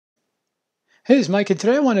Hey, it's Mike, and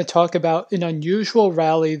today I want to talk about an unusual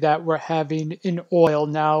rally that we're having in oil.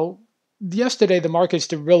 Now, yesterday the markets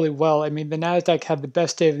did really well. I mean, the Nasdaq had the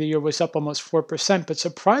best day of the year, was up almost 4%, but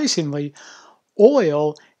surprisingly,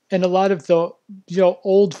 oil and a lot of the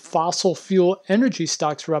old fossil fuel energy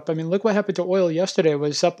stocks were up. I mean, look what happened to oil yesterday. It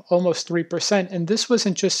was up almost 3%, and this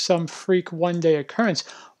wasn't just some freak one-day occurrence.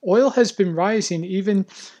 Oil has been rising even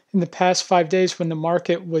in the past 5 days when the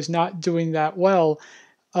market was not doing that well.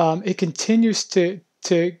 It continues to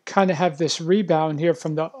kind of have this rebound here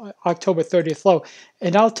from the October 30th low.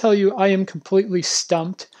 And I'll tell you, I am completely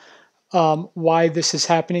stumped why this is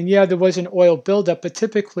happening. Yeah, there was an oil buildup, but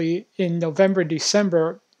typically in November and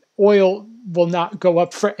December, oil will not go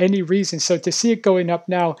up for any reason. So to see it going up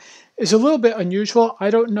now is a little bit unusual. I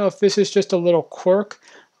don't know if this is just a little quirk,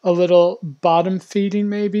 a little bottom feeding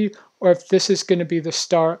maybe, or if this is going to be the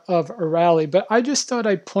start of a rally. But I just thought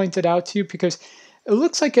I'd point it out to you because it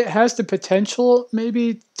looks like it has the potential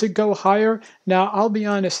maybe to go higher. Now, I'll be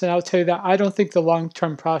honest and I'll tell you that I don't think the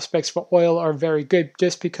long-term prospects for oil are very good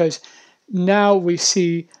just because now we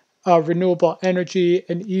see renewable energy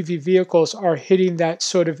and EV vehicles are hitting that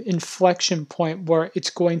sort of inflection point where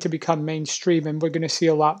it's going to become mainstream and we're going to see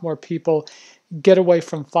a lot more people get away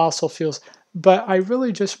from fossil fuels. But I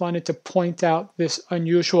really just wanted to point out this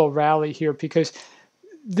unusual rally here because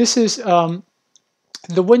this is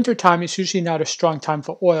the winter time is usually not a strong time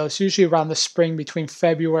for oil. It's usually around the spring between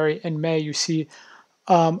February and May. You see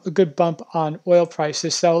a good bump on oil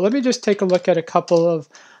prices. So let me just take a look at a couple of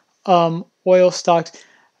oil stocks.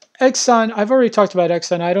 Exxon, I've already talked about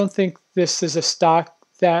Exxon. I don't think this is a stock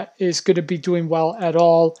that is going to be doing well at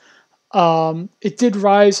all. It did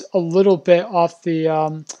rise a little bit off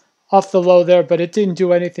the low there, but it didn't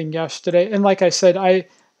do anything yesterday. And like I said, I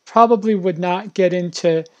probably would not get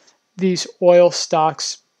into these oil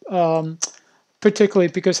stocks, particularly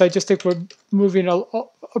because I just think we're moving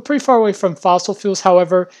a pretty far away from fossil fuels.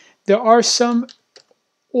 However, there are some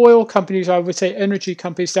oil companies, I would say energy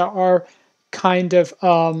companies, that are kind of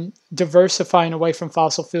diversifying away from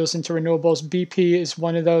fossil fuels into renewables. BP is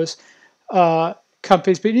one of those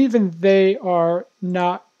companies, but even they are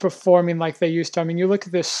not performing like they used to. I mean, you look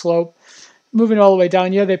at this slope moving all the way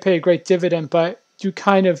down. Yeah, they pay a great dividend, but you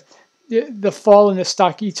kind of the fall in the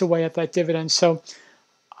stock eats away at that dividend. So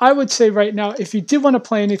I would say right now, if you did want to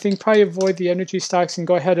play anything, probably avoid the energy stocks and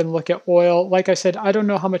go ahead and look at oil. Like I said, I don't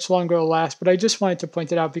know how much longer it'll last, but I just wanted to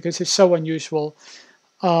point it out because it's so unusual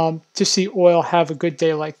to see oil have a good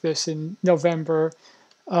day like this in November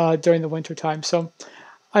during the winter time. So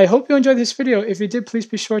I hope you enjoyed this video. If you did, please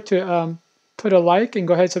be sure to put a like and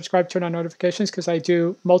go ahead and subscribe, turn on notifications because I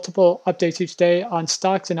do multiple updates each day on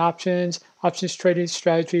stocks and options trading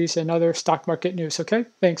strategies, and other stock market news. Okay,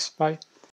 thanks. Bye.